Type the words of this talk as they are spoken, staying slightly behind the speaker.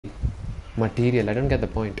Material. I don't get the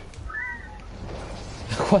point.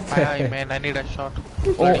 What the Aye, heck? man, I need a shot.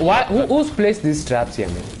 Oh, why? Who's placed these traps here,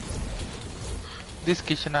 man? This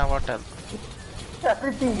Kishana, what else?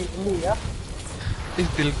 Everything is me, yeah? This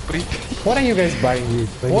Dilpreet. What are you guys buying?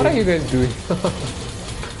 What are you guys doing?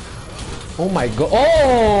 Oh my god.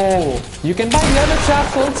 Oh! You can buy the other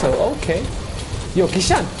traps also. Okay. Yo,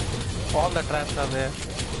 Kishan! All the traps are there.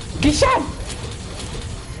 Kishan!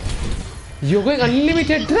 You're going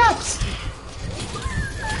unlimited traps!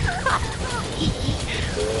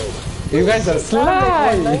 You guys are sly!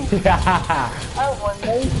 I have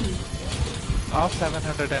 190. Of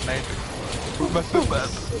 790. But so bad.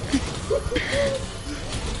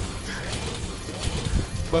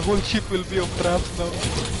 My whole ship will be of traps now.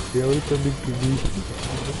 They are all coming to me.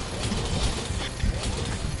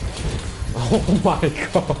 Oh my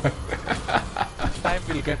god. Time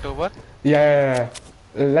will get over. Yeah.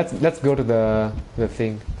 Let's go to the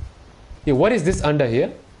thing. Yeah, what is this under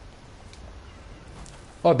here?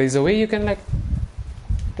 Oh, there's a way you can like...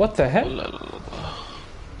 What the hell?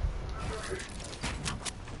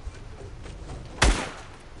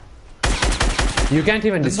 You can't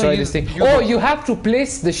even destroy this thing. Oh, you have to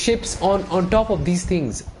place the ships on top of these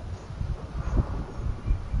things.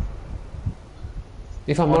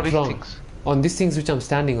 If I'm not wrong. Things. On these things which I'm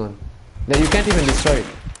standing on. Like you can't even destroy it.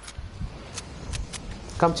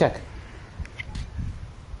 Come check.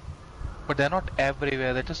 But they're not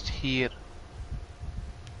everywhere, they're just here.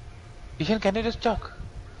 Ishan, can you just check?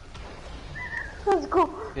 Let's go.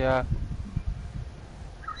 Yeah.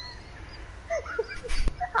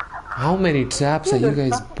 How many traps are you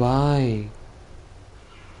guys buying?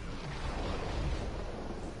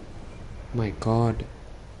 My god.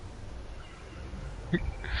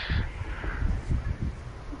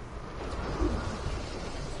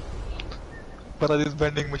 But this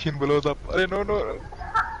vending machine blows up. Arey, no.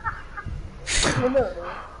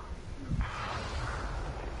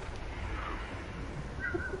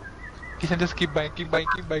 Kishan, just keep buying.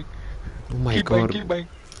 Oh my Keep god. buying.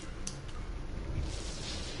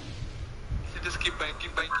 Just keep buying.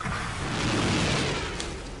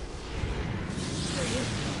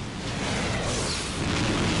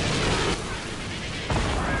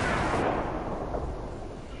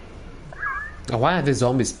 Why are the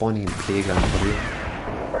zombies spawning in playground for real?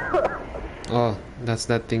 Oh, that's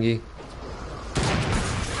that thingy.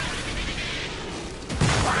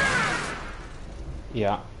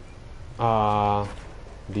 Yeah.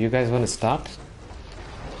 Do you guys want to start?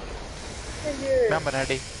 I'm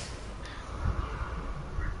ready.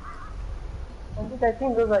 I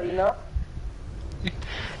think those are enough.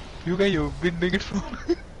 You guys, you've been doing it for...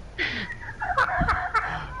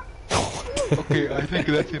 Okay, I think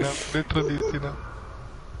that's enough. Literally, it's enough.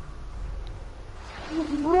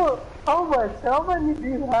 Bro, how much? How many do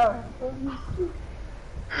you have?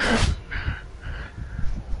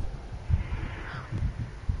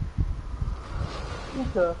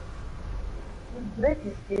 Peter, break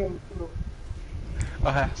this game too.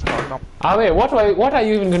 Okay, start now. Ah wait, what are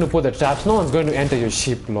you even going to put the traps? No one's going to enter your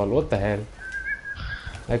ship, lol. What the hell?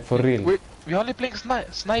 Like for real. Wait, we only playing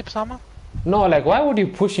snipe, Sama? No, like why would you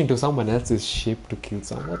push into someone else's ship to kill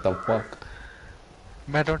someone? What the fuck?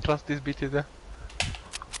 I don't trust these bitches, yeah.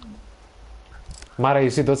 Mara, you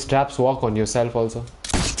see those traps walk on yourself also?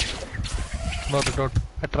 No, they don't.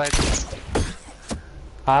 I tried.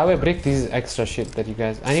 I will break these extra shit that you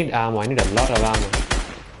guys... I need ammo. I need a lot of ammo.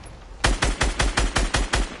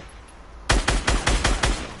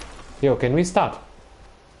 Yo, can we start?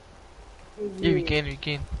 Yeah, we can.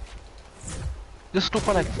 Just 2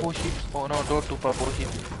 for like 4 sheep. Oh no, don't 2 for 4 sheep.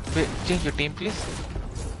 Wait, change your team, please.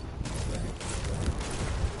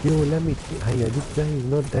 Yo, let me see. Hiya, this guy is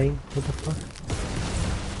not dying. What the fuck?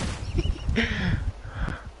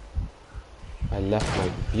 I left my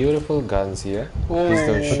beautiful guns here. Oh, Please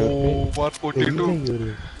don't shoot me.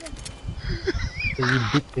 142. You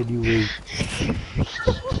dickhead, you wait.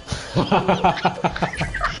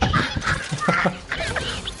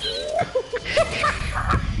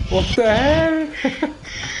 What the hell?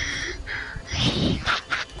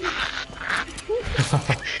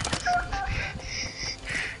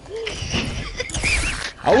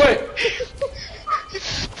 Oh wait!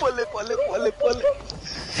 Pole.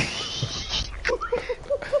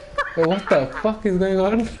 What the fuck is going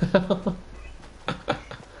on?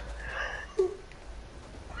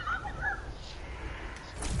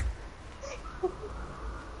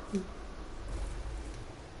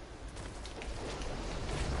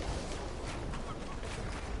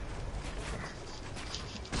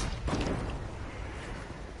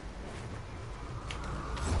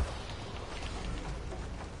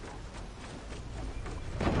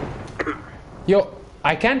 Yo,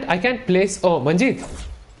 I can't place. Oh, Manjeet.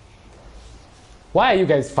 Why are you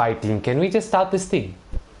guys fighting? Can we just start this thing?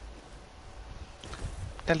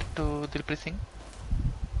 Tell it to Dilpreet Singh.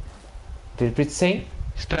 Dilpreet Singh?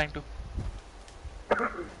 He's trying to.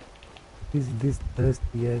 Is this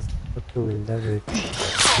thirsty as fuck will never.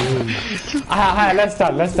 Hey, Let's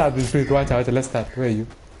start, Dilpreet. Watch out, let's start. Where are you?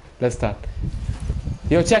 Let's start.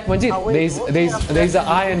 Yo, check, Manjeet. There's an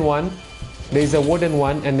iron one, there's a wooden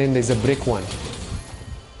one, and then there's a brick one.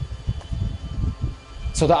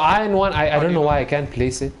 So the iron one, I don't know why I can't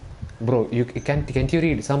place it. Bro, can't you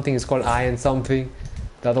read? Something is called iron something.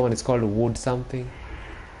 The other one is called wood something.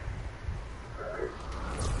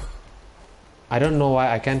 I don't know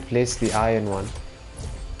why I can't place the iron one.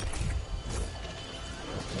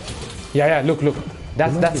 Yeah, look.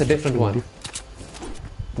 That's a different one.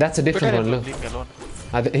 That's a different one, look. Leave me alone.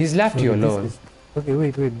 He's left you this alone. is- okay,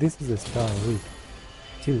 wait. This is a star. Wait.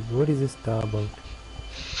 Chill. What is this star about?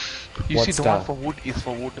 You What see, the star? one for wood is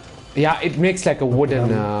for wood. Yeah, it makes like a wooden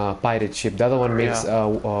pirate ship. The other one makes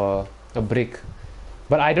Yeah. a brick.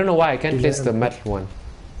 But I don't know why I can't Is place that the a- metal one.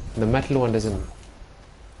 The metal one doesn't.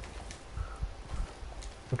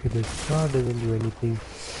 Okay, the star doesn't do anything.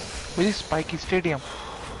 Where is Spiky Stadium?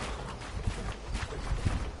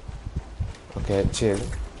 Okay, chill.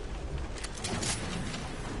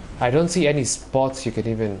 I don't see any spots you can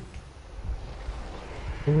even.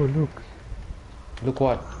 Oh, look. Look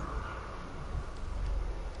what?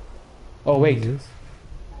 Oh What is wait, this?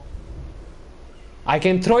 I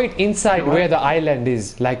can throw it inside where the island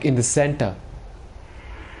is, like in the center.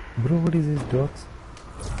 Bro, what is this dots?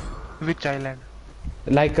 Which island?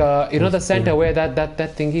 Like you know the center where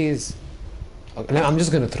that thing is. Okay, I'm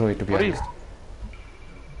just gonna throw it to be Where is? honest.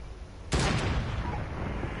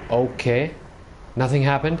 Okay, nothing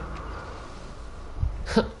happened.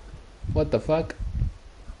 What the fuck?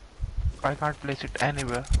 I can't place it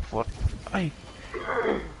anywhere. For I.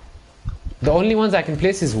 The only ones I can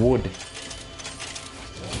place is wood.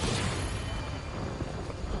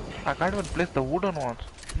 I can't even place the wooden ones.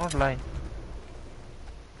 Not lying.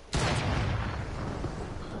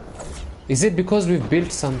 Is it because we've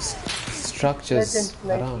built some structures Legend,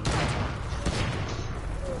 like- around?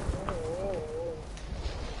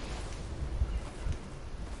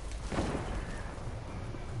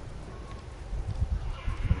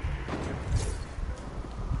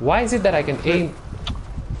 Why is it that I can aim?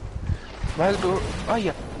 Well, do oh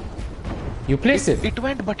yeah. You place it. It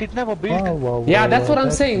went, but it never built. Wow, Yeah, that's what I'm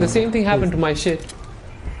that's saying. The nice. same thing happened to my shit.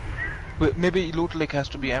 Wait, maybe loot lake has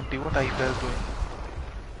to be empty. What are you guys doing?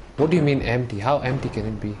 What do you mean empty? How empty can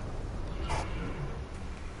it be?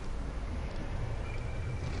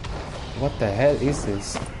 What the hell is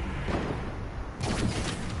this?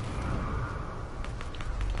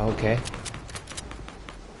 Okay.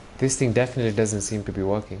 This thing definitely doesn't seem to be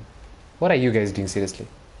working. What are you guys doing seriously?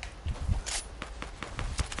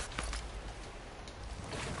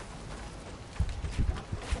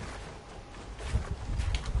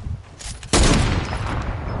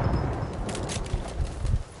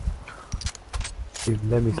 Dude,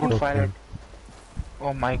 let me Don't stop fire man. it.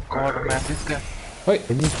 Oh my god, man, this guy. Wait,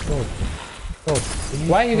 Can you stop? Stop. Can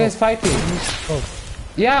why are you guys stop? fighting? Can you stop?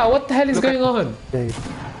 Yeah, what the hell is Look going on? Guys.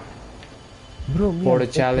 Bro, me For I'm the fucking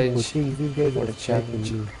challenge. pushing. These guys For are the attacking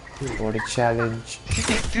challenge. me. What a challenge.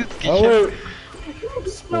 This Oh, kitchen.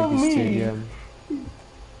 Spaghetti me. Stadium.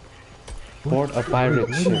 Board a Wait, pirate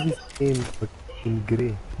what ship. is this game fucking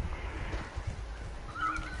grey?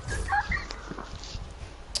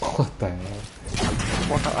 What the hell?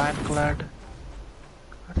 What an ironclad.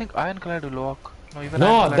 I think ironclad will work. No, even No,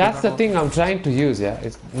 ironclad that's will the not thing I'm trying to use, yeah.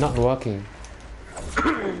 It's not working.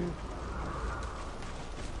 work.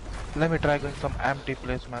 Let me try going some empty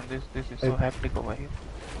place, man. This is so hectic over here.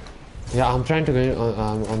 Yeah, I'm trying to go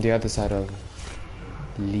on the other side of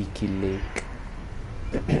Leaky Lake.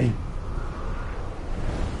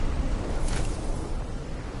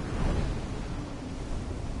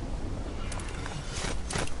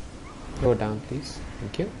 Go down, please.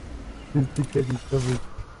 Thank you. Because he's coming.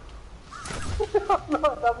 No,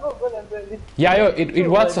 I'm not good at this. Yeah, yo, it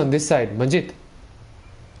works on this side, Manjit.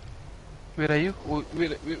 Where are you?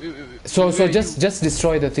 So where are you? just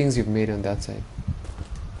destroy the things you've made on that side.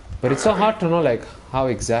 But it's so hard to know like how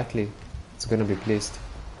exactly it's gonna be placed.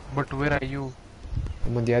 But where are you?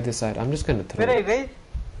 I'm on the other side. I'm just gonna throw Where are you it. guys?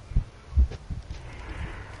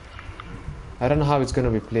 I don't know how it's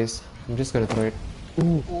gonna be placed. I'm just gonna throw it.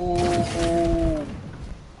 Oh,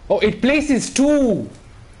 Oh, it places two.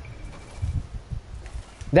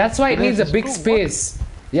 That's why it needs a places big two? space.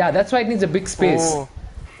 Yeah, that's why it needs a big space. Oh,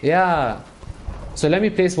 Yeah. So let me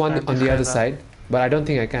place one And on this the other guy's side. But I don't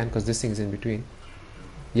think I can because this thing is in between.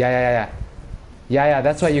 Yeah,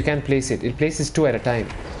 that's why you can place it. It places 2 at a time.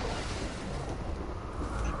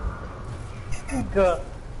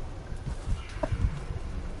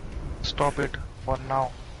 Stop it for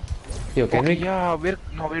now. Yo, can Okay, we? yeah, where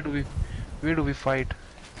do we fight?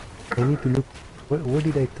 I need to look. What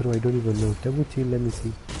did I throw? I don't even know. Double chill, let me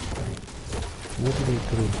see. What did I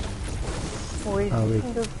throw? Wait,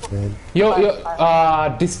 Wait, man. Yo,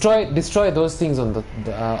 destroy those things on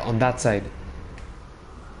on that side.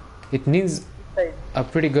 It needs a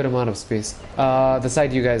pretty good amount of space. The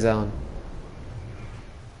side you guys are on.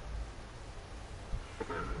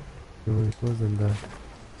 No, it wasn't that.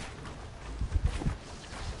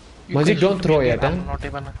 You Majid, can don't shoot throw me yet, again, huh? I'm not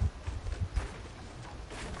even...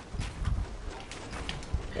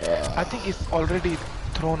 I think it's already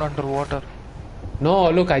thrown underwater. No,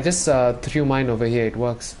 look, I just threw mine over here. It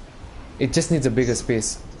works. It just needs a bigger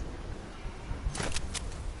space.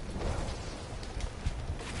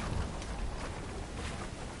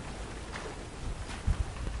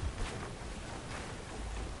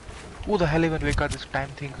 Who the hell even got this time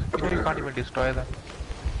thing? You know you can't even destroy them.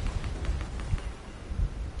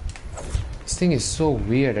 This thing is so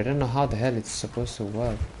weird. I don't know how the hell it's supposed to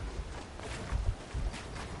work.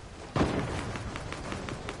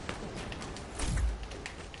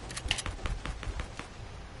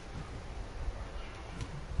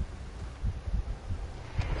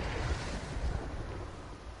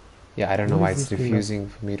 Yeah, I don't know why it's refusing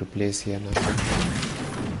for me to place here now.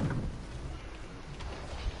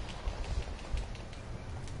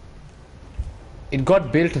 It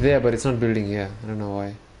got built there, but it's not building here. I don't know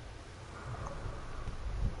why.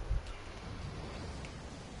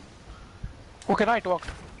 Okay, now it worked.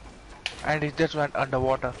 And it just went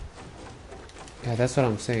underwater. Yeah, that's what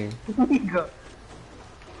I'm saying.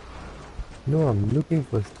 No, I'm looking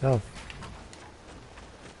for stuff.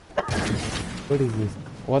 What is this?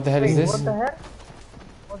 What the hell is this? What the heck?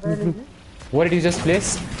 What the hell is this? What did you just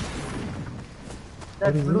place?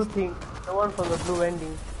 That blue thing. The one from the blue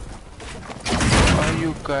ending. Are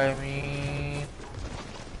you guy me?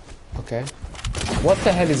 Okay. What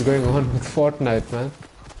the hell is going on with Fortnite, man?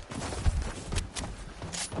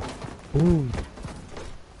 Ooh.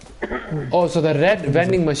 Oh, so the red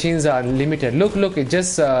vending machines are limited. Look, it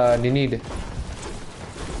just need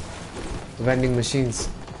vending machines.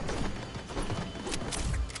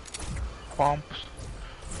 Pumps.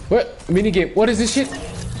 What minigame? What is this shit?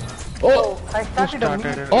 Oh, I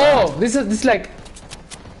started it. oh, this is like.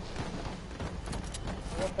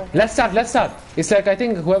 Let's start. It's like I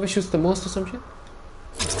think whoever shoots the most or some shit.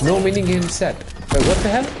 No minigame set. Wait, what the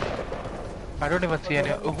hell? I don't even see any.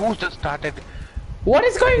 Who just started? What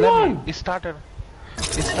is going on? It started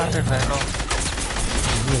right now.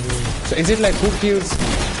 So is it like who kills?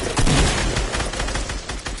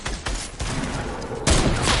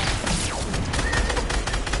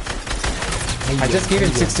 I just gave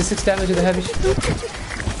him 66 damage with the heavy shot.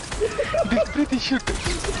 Dilpreet is shooting.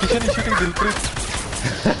 Kishan is shooting Dilpreet.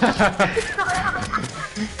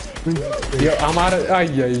 Yo, I'm out of... Ay.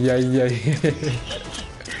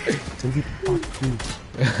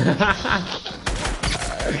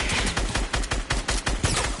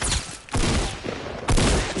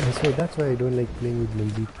 That's why I don't like playing with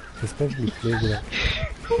Manjeet, especially playground.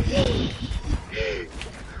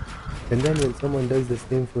 And then when someone does the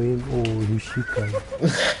same for him, oh, you shika.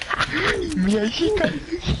 Me, I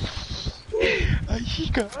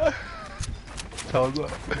shika. Salva.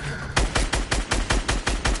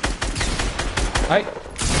 Hi.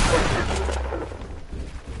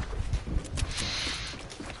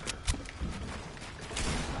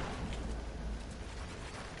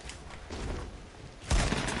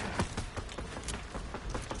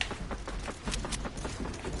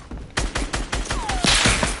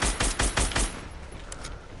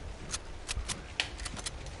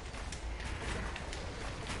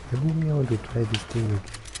 I want to try this thing again.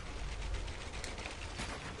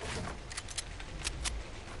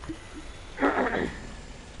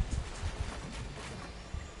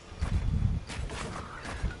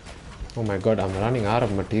 Oh my god, I'm running out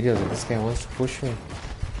of materials and this guy wants to push me.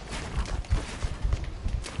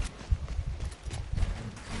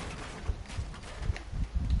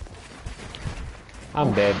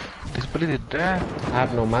 I'm dead. This place is dead. I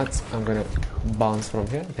have no mats. I'm gonna bounce from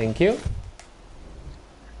here. Thank you.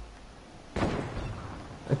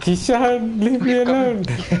 Kishan, leave me alone.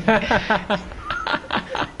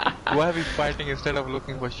 Why are we fighting instead of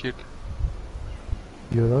looking for shit?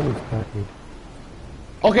 You're on started.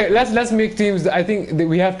 Okay, let's make teams. I think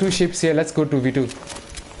we have 2 ships here. Let's go 2v2.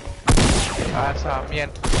 Me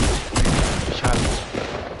and Vishal.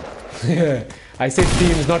 Yeah. I said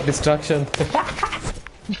teams, not destruction.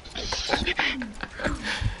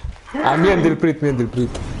 Me and Dilpreet.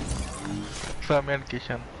 Sam and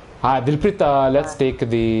Kishan. Dilpreet, let's take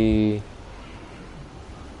the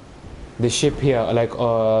ship here, like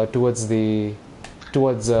towards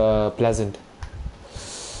Pleasant.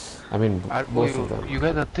 I mean, both of them. You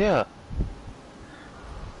guys are there.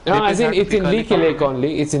 No, as in it's in Leaky Lake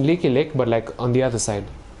only. It's in Leaky Lake, but like on the other side,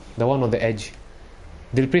 the one on the edge.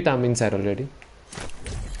 Dilpreet, I'm inside already.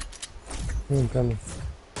 I'm coming.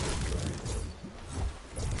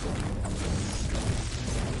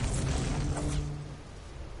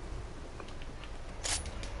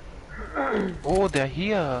 Oh, they're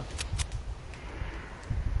here.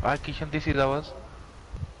 Kishan, this is ours.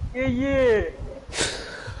 Yeah.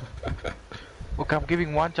 Okay, I'm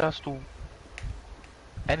giving one chance to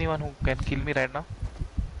anyone who can kill me right now.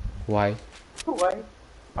 Why? Why?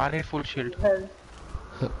 I need full shield. Hell.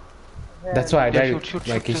 That's why I Yeah, died. shoot,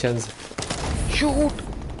 My shoot. Kishan's. Shoot!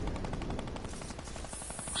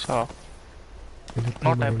 So,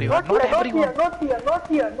 not everyone. Not Not everyone.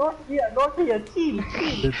 here. Chill.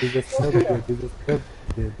 There's a step there. There's a step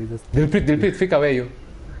there. There's a step. Dilpreet, Fika, where are you?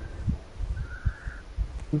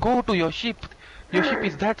 Go to your ship. Your ship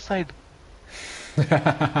is that side.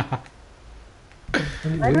 I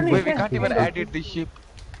don't Wait, we even can't even edit the ship.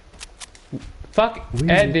 Fuck,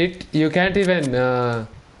 edit. You can't even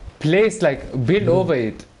place, like, build over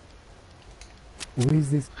it. Who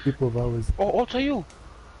is this ship of ours? Oh, also you.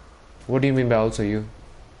 What do you mean by also you?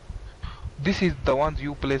 This is the ones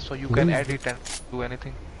you place so you can edit and do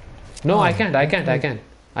anything. No, I can't. I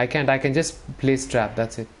can just place trap.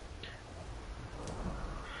 That's it.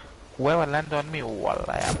 Whoever lands on me, well,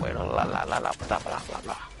 I am going to la la la la blah blah blah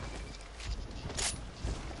blah.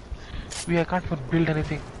 I can't even build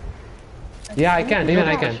anything. Yeah, I can. Even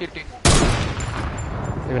I can. Shitting.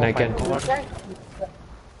 Even I can.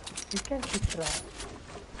 You can't keep track.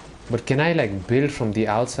 But can I like build from the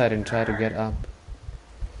outside and try to get up?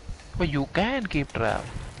 But you can keep trap.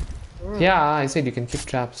 Yeah, I said you can keep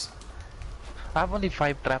traps. I have only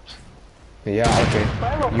 5 traps. Yeah, okay.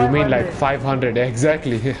 You mean like 500,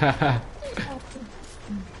 exactly.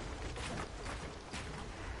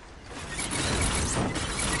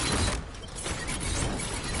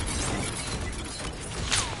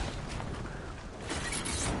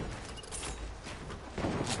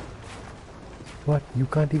 What? You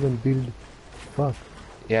can't even build. Fuck.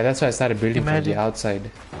 Yeah, that's why I started building from Imagine. the outside.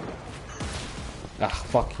 Ah,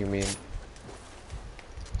 fuck you, man.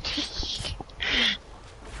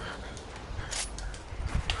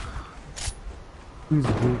 Who's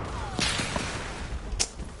good?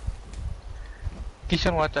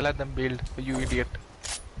 Kishan, watch, let them build. You idiot.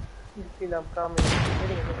 Still, I'm coming.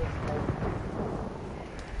 Getting a little slow.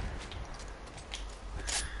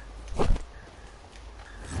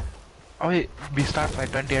 Oh, wait, we start by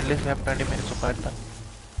 20. At least we have 20 minutes to fight them.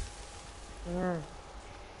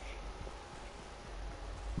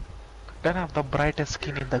 Can have the brightest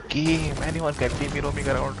skin in the game. Anyone can see me roaming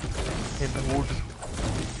around in the woods.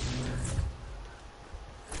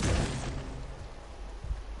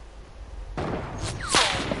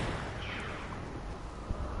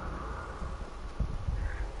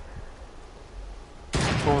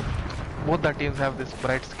 Both the teams have this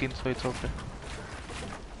bright skin, so it's okay.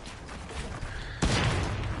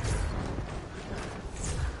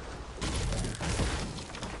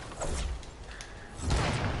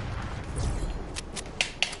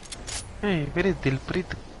 Hey, where is Dilpreet?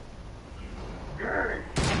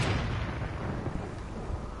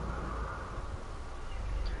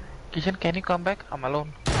 Kishan, can you come back? I'm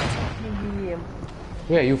alone.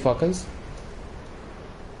 Where are you fuckers?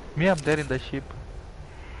 Me, I'm there in the ship.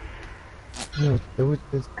 No, there was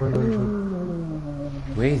this one on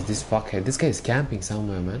Where is this fuckhead? This guy is camping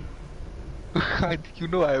somewhere, man. I think you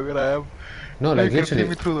know where I am. No, You like can see literally.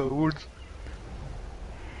 me through the woods.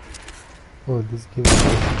 Oh, this game is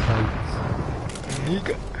fights.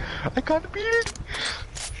 Nigga, I can't build.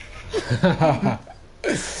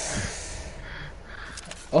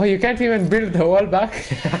 Oh, you can't even build the wall back?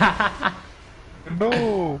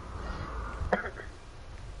 No.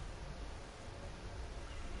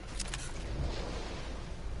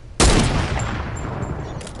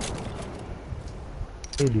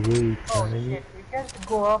 Wait, Oh man. shit, you can't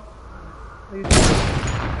go up.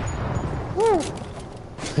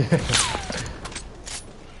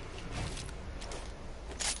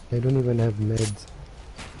 I don't even have meds.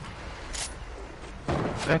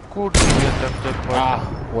 I could get them just Ah,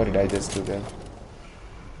 what did I just do there?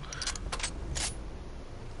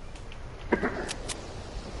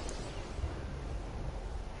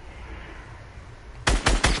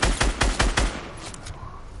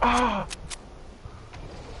 Ah!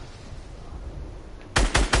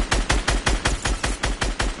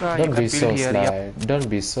 Ah, you Don't can be build so here, yep. sly. Don't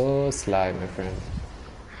be so sly, my friend.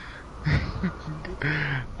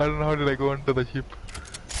 I don't know how did I go into the ship.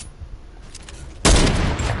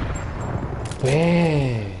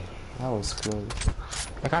 Man, that was close.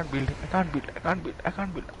 I can't build, I can't build, I can't build, I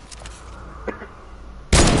can't build.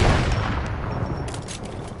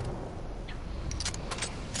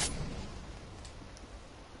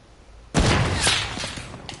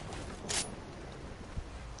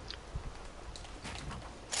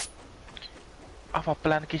 Our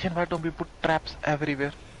plan, kitchen, why don't we put traps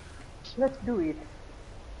everywhere? Let's do it.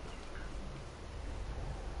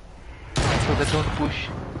 So they don't push.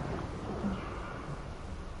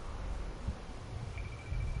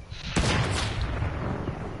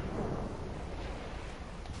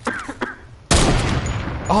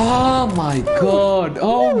 Oh my god!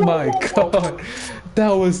 Oh my god!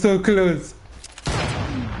 That was so close.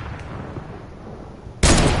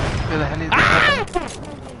 Where the hell is this?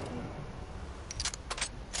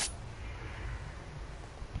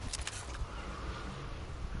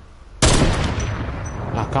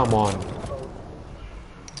 Ah, come on.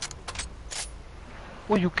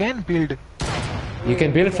 Oh, you can build. You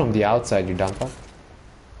can build from the outside, you dumper.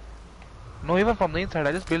 No, even from the inside.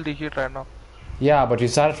 I just built this shit right now. Yeah, but you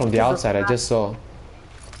started from the outside, I just saw.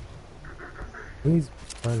 Please,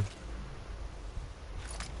 man.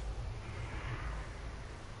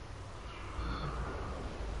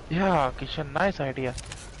 Yeah, kitchen, nice idea.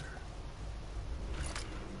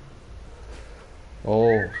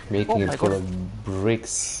 Oh, making Oh it my full God. of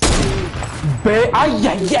bricks. Ay, ay,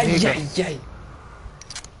 ay, ay, ay.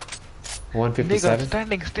 Nigga, 157?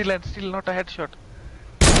 standing still and still not a headshot.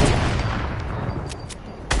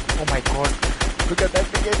 Oh my god. Look at that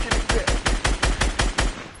thing actually there.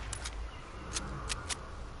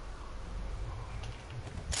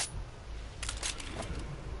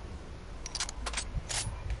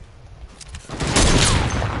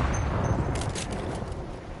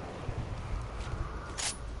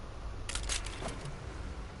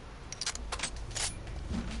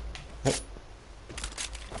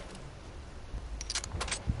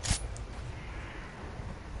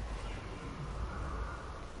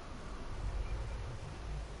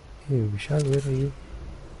 Hey, Vishal, where are you?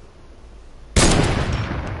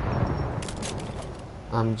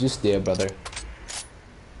 I'm just there, brother.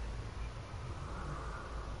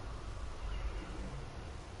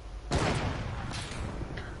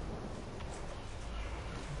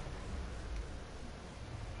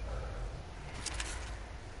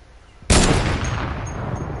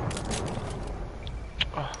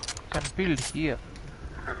 Oh, can build here.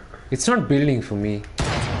 It's not building for me.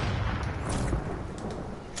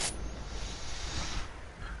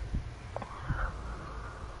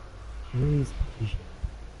 Where is Vishal?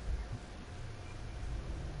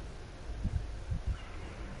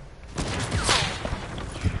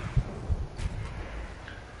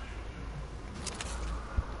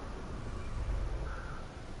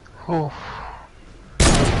 Oh.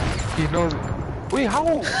 He knows. Wait,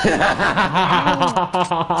 how?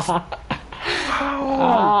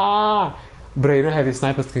 Ah! Bro, you know how the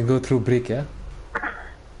snipers can go through brick, yeah?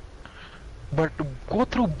 But go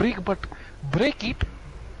through brick, but break it.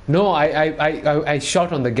 No, I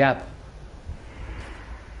shot on the gap.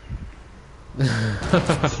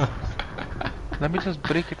 Let me just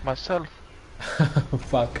break it myself.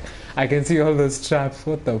 Fuck. I can see all those traps.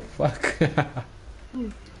 What the fuck?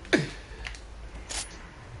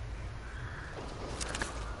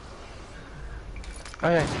 Oh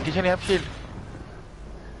yeah, kitchen, you have shield.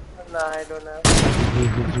 Nah, I don't have.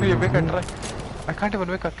 You make a try. I can't even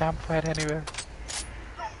make a campfire anywhere.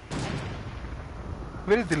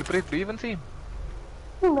 Where is Dilpreet? Do you even see him?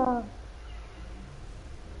 Nah.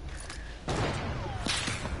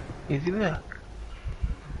 Is he there?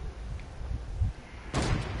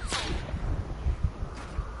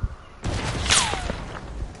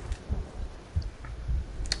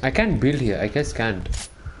 I can't build here. I guess can't.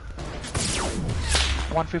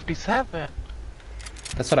 157.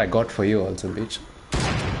 That's what I got for you also, bitch.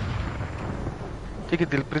 Take it,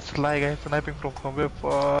 Dilpreet's sly guy sniping from somewhere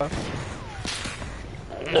far.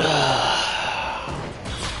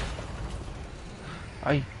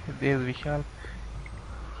 Aye, there's Vishal.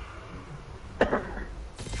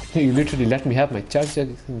 You literally let me have my charger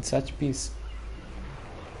in such peace.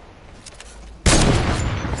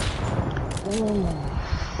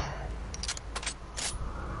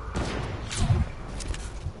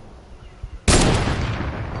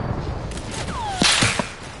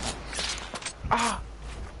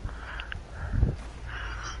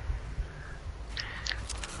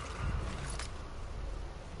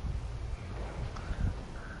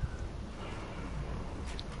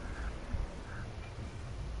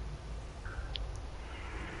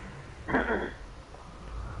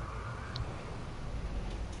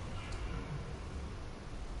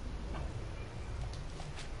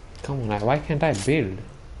 Come on, why can't I build?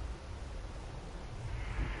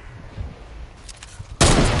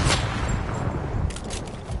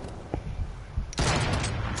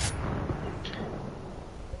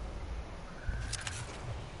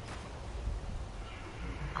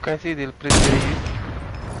 कैसे दिल प्रीत तेरी?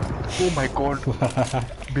 Oh my god.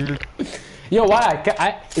 Build. Yo, why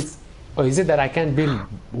it's oh, is it that I can't build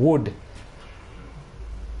wood?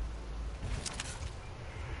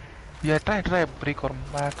 Yeah, try brick or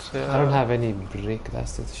mats. I don't have any brick,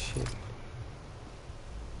 that's the shit.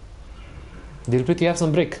 Dilpreet, you have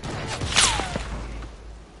some brick?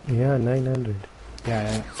 Yeah, 900.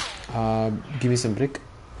 Yeah. Give me some brick.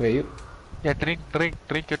 Where are you? Yeah, drink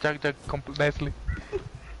your jug nicely.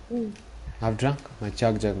 I've drunk my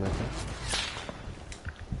jug, my friend.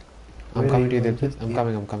 I'm Where coming are to you, you? Dilpreet. I'm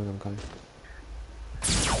coming.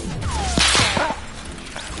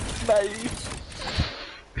 Nice.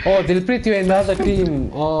 Oh, Dilpreet, you're in another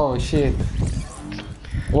team. Oh, shit.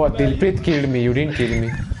 What? Dilpreet killed me. You didn't kill me.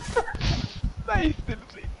 Nice,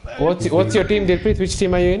 Dilpreet. Nice. What's your team, Dilpreet? Which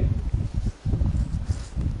team are you in?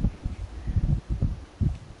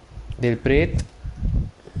 Dilpreet.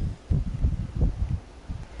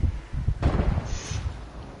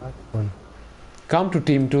 One. Come to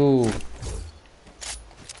team 2.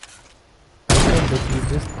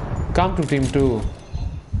 Come to team 2.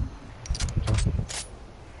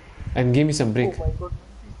 And give me some brick. Oh my god.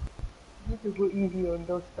 You need to go easy on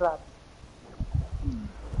those traps.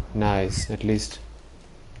 Nice, at least.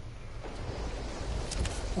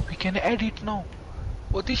 Oh, we can edit now.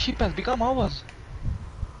 Oh, this ship has become ours.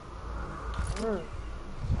 Oh,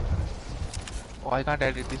 I can't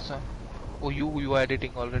edit this one. Oh, you are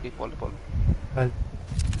editing already, Paul.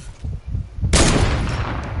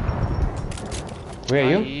 Where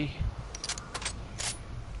are you?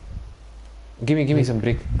 Give me some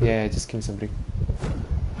brick. Yeah, just give me some brick.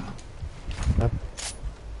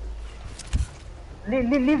 Leave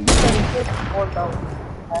this and take fall down.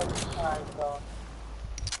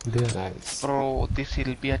 There. Nice. Bro, this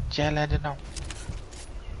will be a challenge now.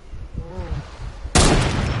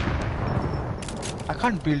 I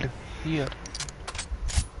can't build here.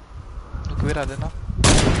 Look, where are they now?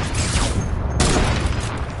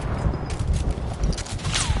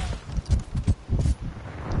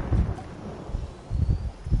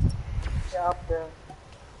 Yeah, up there.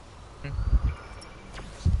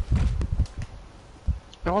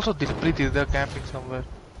 And also, Dilpreet is there camping somewhere.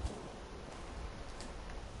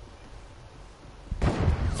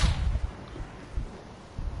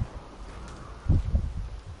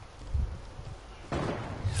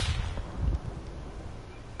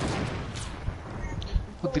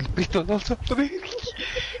 Oh, Dilpreet was also there.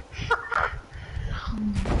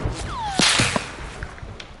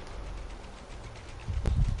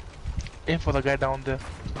 Aim for the guy down there.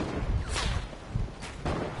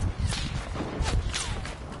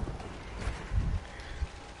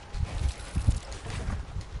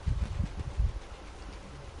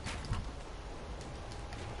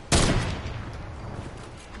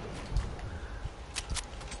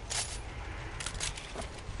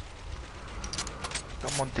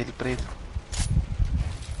 Come on, Dilpreet.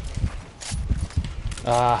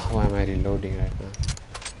 Why am I reloading right now?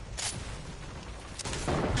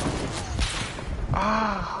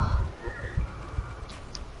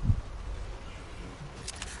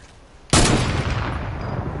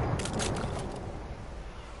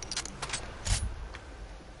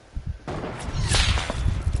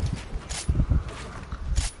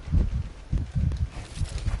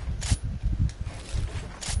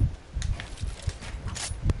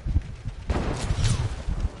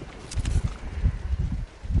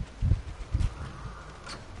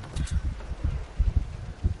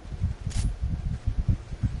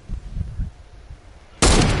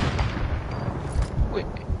 Wait.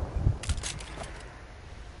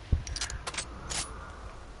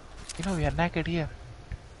 You know, we are naked here.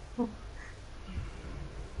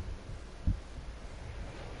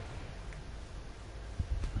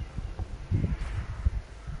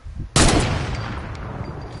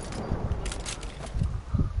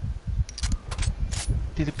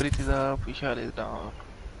 Dilpreet is up, Vishal is down.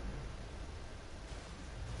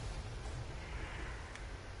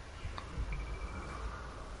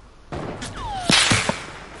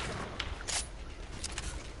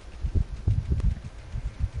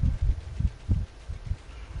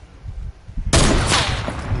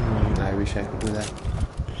 I wish I could do that.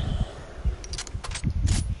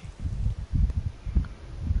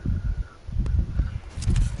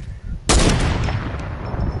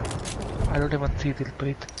 I don't even see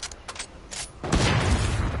Dilpreet.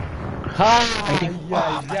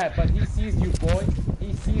 Yeah, but he sees you, boy.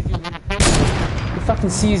 He sees you. He fucking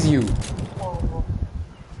sees you.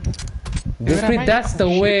 Dilpreet, that's the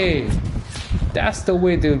way. That's the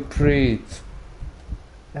way, Dilpreet.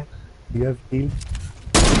 You have healed.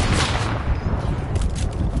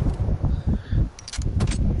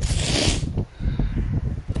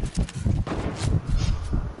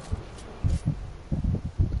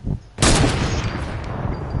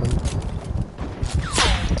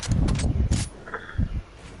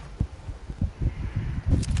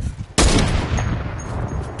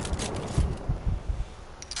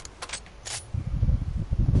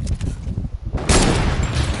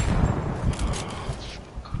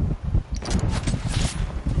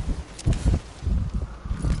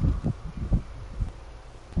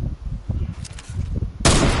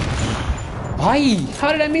 Why?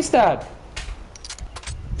 How did I miss that?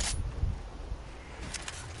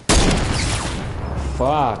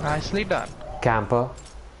 Fuck. Nicely done. Camper.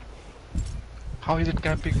 How is it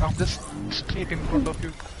camping? I'm just straight in front of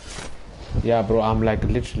you. Yeah, bro, I'm like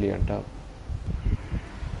literally on top.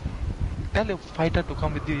 Tell a fighter to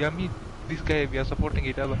come with you. Yeah, me, this guy, we are supporting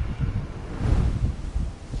each other.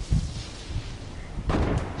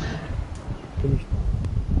 Finished.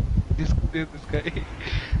 This guy.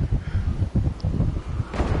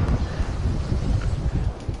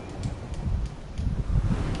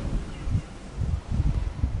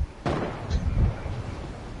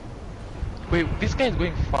 Wait, this guy is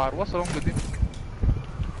going far. What's wrong with him?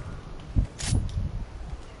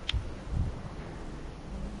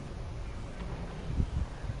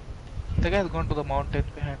 The guy has gone to the mountain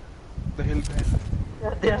behind, the hill behind.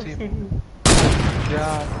 Yeah, they have See him. seen you.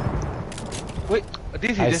 Yeah. Wait,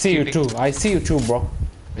 this is I just see you cheating. too. I see you too, bro.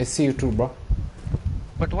 I see you too, bro.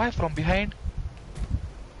 But why from behind?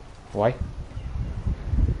 Why?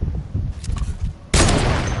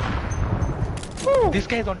 This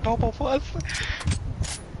guy is on top of us.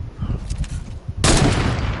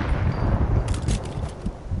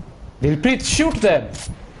 Dilpreet, shoot them!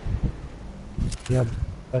 Yeah,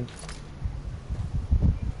 but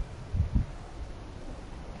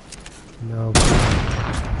no.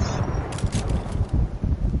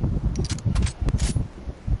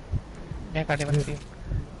 I can't even see him.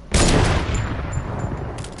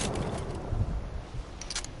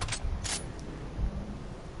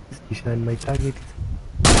 Ishan, my target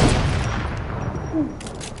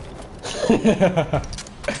is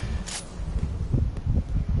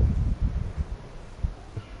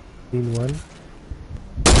in one.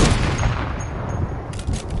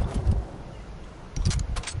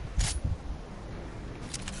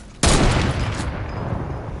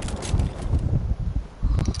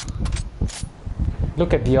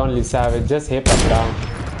 Look at the only savage, just hip and down.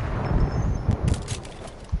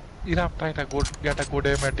 I'm trying to get a good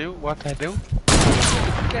aim at you. What I do?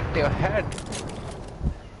 Get your head.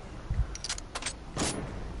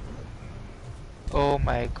 Oh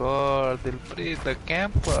my god, Dilpreet, the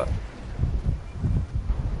camper.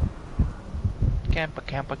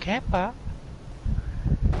 Camper.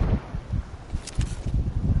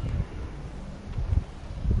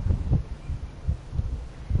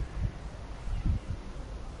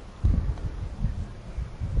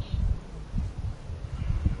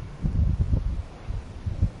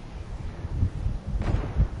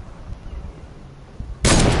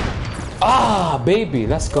 Ah, baby,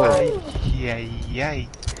 let's go. Ay.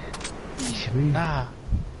 Nah.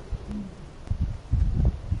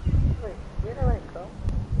 Wait, where have I come?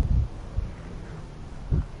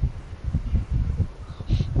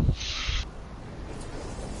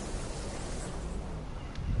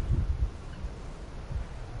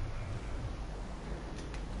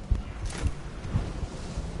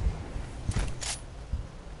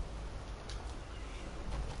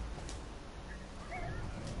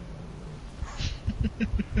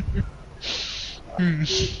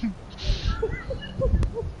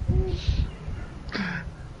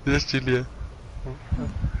 Just chill here.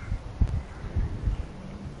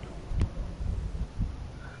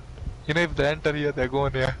 You know, if they enter here, they're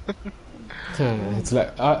going here. It's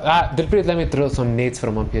like, Dilpreet, let me throw some nades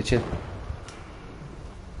from up here, chill.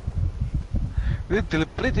 This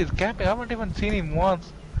Dilpreet is camping. I haven't even seen him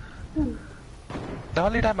once. The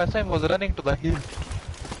only time I saw him was running to the hill.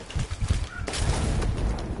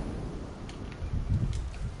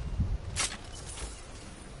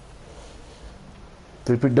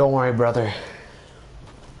 Dilpreet, don't worry, brother.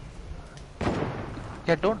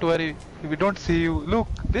 Yeah, don't worry. If we don't see you, look,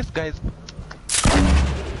 this guy's.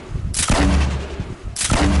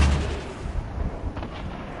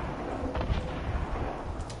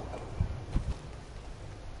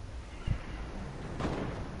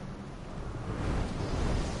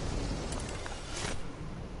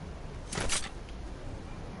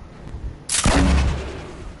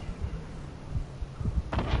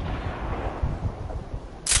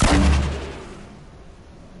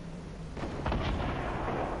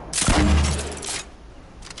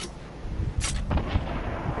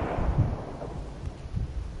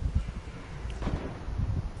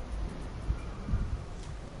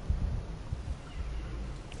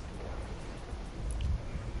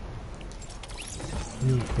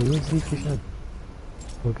 Can you see Kishan?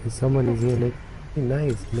 Okay, someone is here. Like, hey,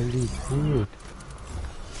 nice, Manjeet. Cute.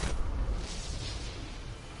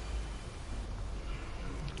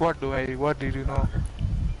 What did you know?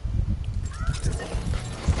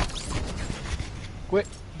 Wait,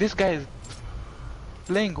 this guy is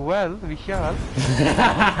playing well, Vishal.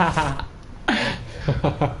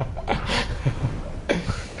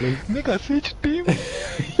 Nigga, switch team.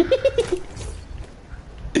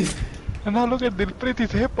 And now look at Dilpreet,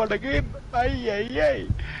 his hip out again. Ay.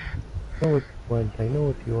 I know what you want. I know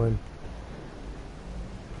what you want.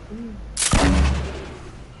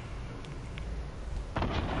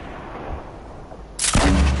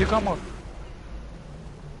 You come out.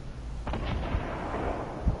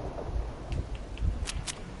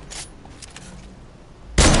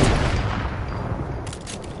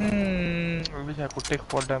 I wish I could take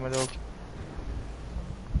 4 damage out.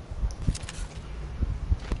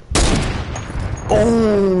 Oh!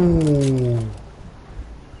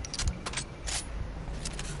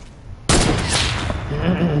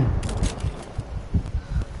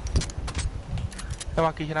 Come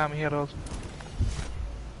on, Kishan, I'm here also.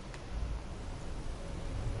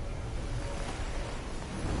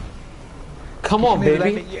 Come on,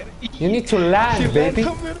 baby. You need to land, baby.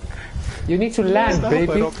 You need to land,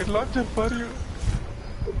 baby. Rocket launcher for you.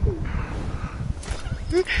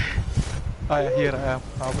 Here I am.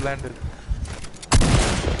 I've landed.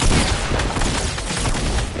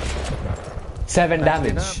 7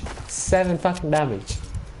 damage. 7 fucking damage.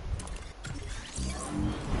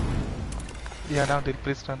 Yeah, now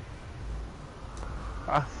Dilpreet's turn.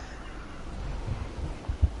 Ah.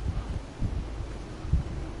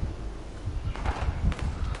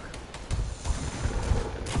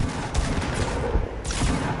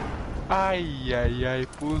 Ay,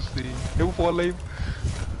 pussy. You fall live.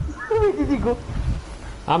 Where did he go?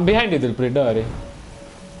 I'm behind you, Dilpreet, don't worry.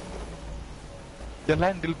 Yeah,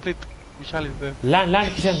 land Dilpreet. Vishal is there. Land,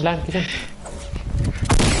 Kishan, land, Kishan.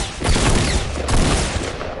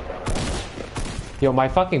 Yo, my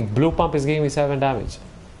fucking blue pump is giving me 7 damage.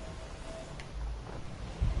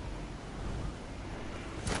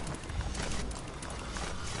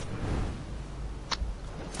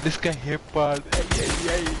 This guy hip hard.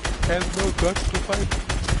 Ay. Has no guts to fight.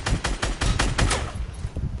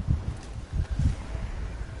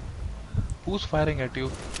 Who's firing at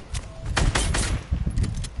you?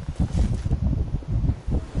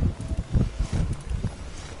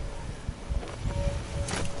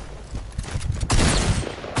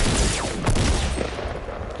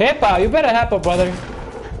 Hepa, you better help her, brother.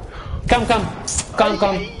 Come.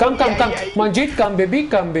 Manjeet, come, baby.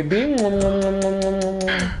 Come.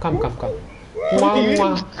 Come. Wow.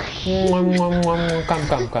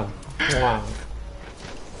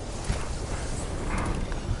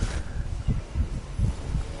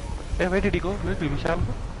 Hey, where did he go? Where did Vishal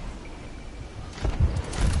go?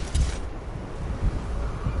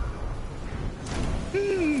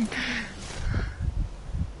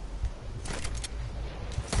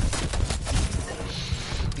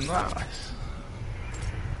 Nice.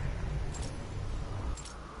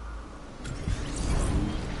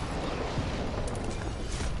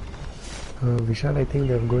 Vishal, I think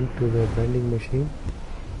they've gone to the vending machine.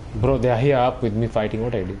 Bro, they are here up with me fighting.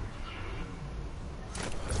 What I do?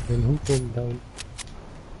 And who came down?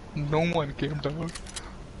 No one came down.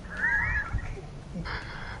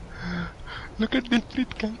 Look at this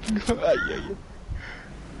fleet camping. Ay.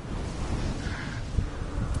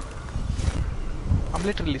 I'm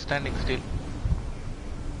literally standing still.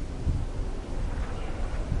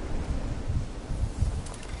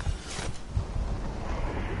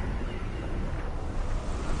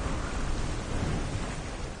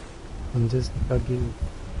 I'm just plugging.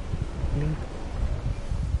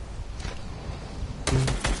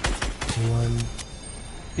 One.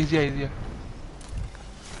 Easier.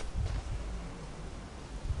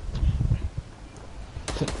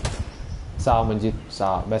 Saw, Manjeet.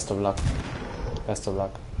 Saw. Best of luck.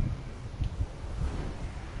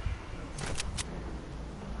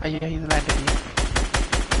 Ay, he's landed here.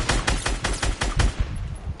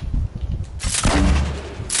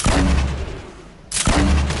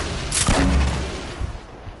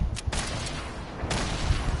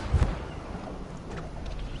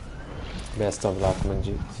 Best of luck,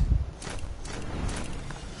 Manjeet.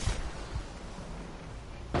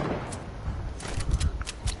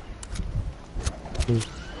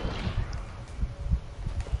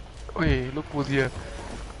 Wait, look who's here.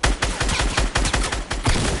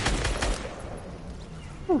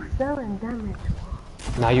 Oh, 7 damage.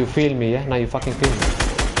 Now you feel me, yeah? Now you fucking feel me.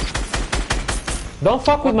 Don't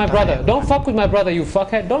fuck with my brother. Don't fuck with my brother, you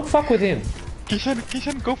fuckhead. Don't fuck with him.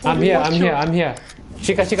 Kishan, go for I'm it. here, Watch I'm your- here, I'm here.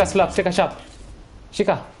 Shika, slap, Shika, sharp.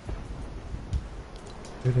 Shika.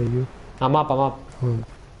 Where are you? I'm up. Oh,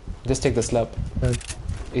 Just take the slurp. done.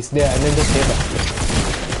 It's there, and then just hit it.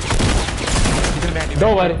 Kishan behind you.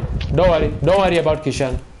 Don't worry about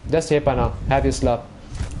Kishan. Just hit now. Have your slurp.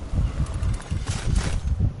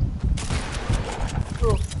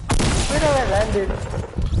 So, where have I landed?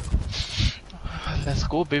 Let's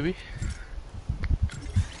go, baby.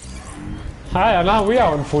 Hi, now we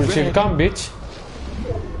are on full shield. Come, bitch.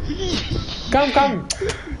 Come.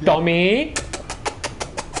 Tommy.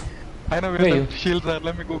 I know Where where you? the shields are.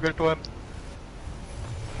 Let me go get one.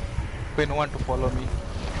 Wait, no one to follow me.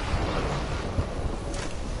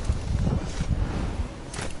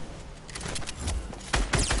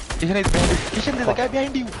 Kishan is behind you. Kishan, there's a guy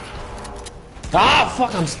behind you. Ah,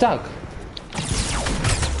 fuck, I'm stuck.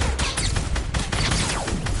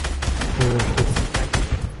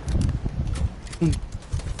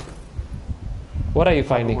 What are you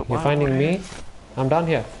finding? You're finding me? I'm down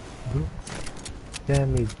here.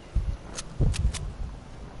 Damage.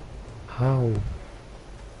 How?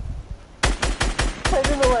 I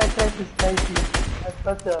don't know why I tried to snipe you at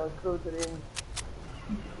such a close range.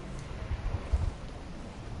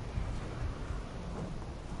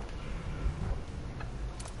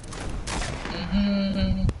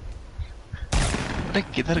 अरे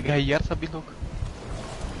किधर गए यार सभी लोग?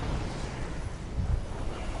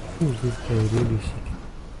 Who's this guy really shit?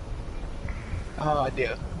 Ah,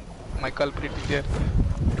 there. My culprit is there.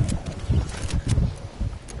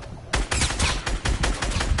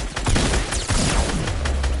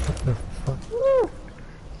 What the fuck?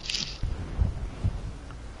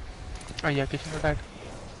 Ah, yeah, Kishan died.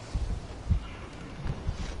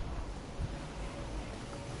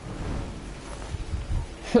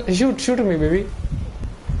 Shoot me, baby.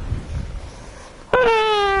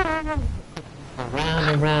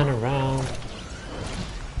 Around.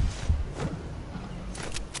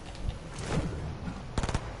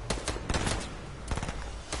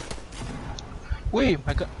 Wait,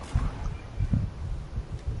 my god.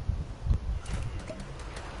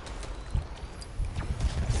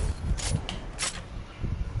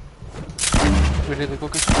 Where did they go,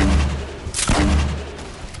 Kishan?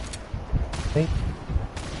 Hey,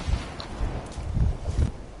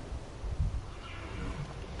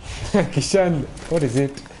 Kishan, what is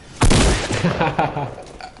it?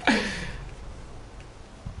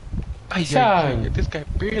 Ay, Kishan. ay, this guy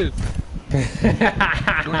built.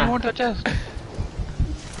 Don't you want a chest?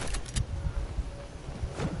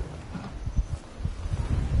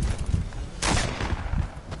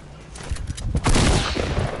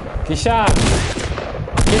 Kishan,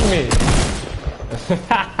 kill me.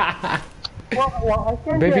 Well, I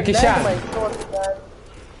can't Baby even Kishan. land my sword, man.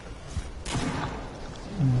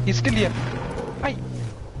 He's still here. Ay.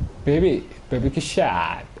 baby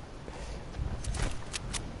Kishan.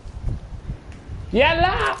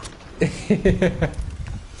 Yalla!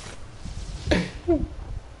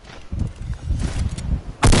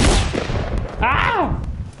 Ah!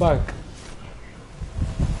 Fuck.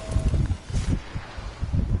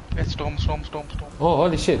 Storm. Oh,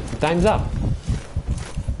 holy shit. Time's up.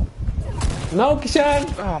 No, Kishan!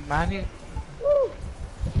 Oh man, he...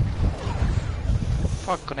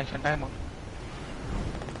 Fuck, connection timer.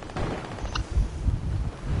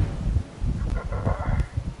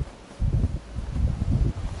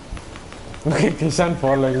 Look at Kishan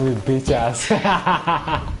following me, bitch ass.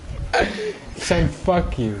 Kishan,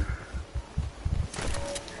 fuck you.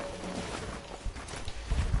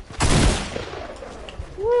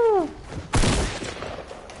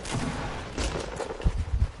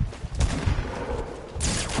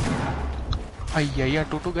 Ay,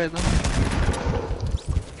 two guys.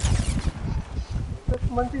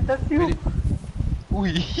 Monkey, that's you.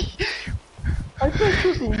 Ui. I tried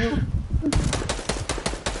shooting you.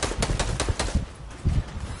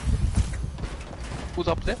 Who's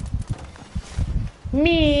up there?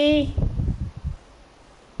 Me.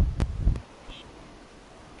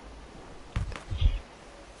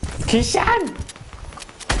 Kishan!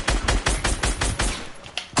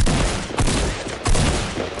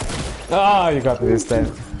 Oh, you got me this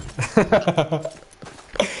time.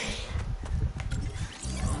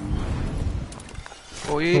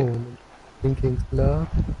 Oh, yeah. oh, thinking slow.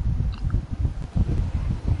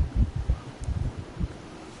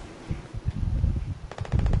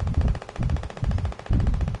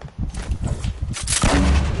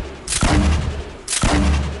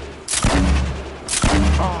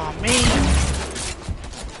 Oh, man.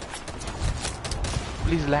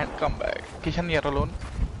 Please land, come back. Kishan, you're alone.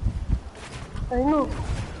 I know.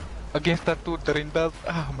 Against that two Tarindas.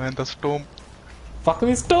 Ah, man, the storm. Fuck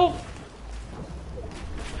me, stop!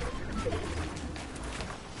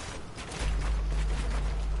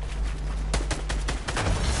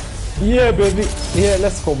 Yeah, baby. Yeah,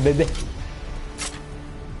 let's go, baby.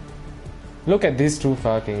 Look at these two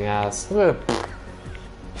fucking ass.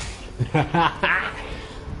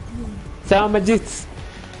 Sound Majid.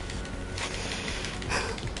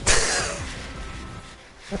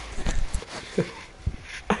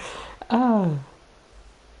 Ah.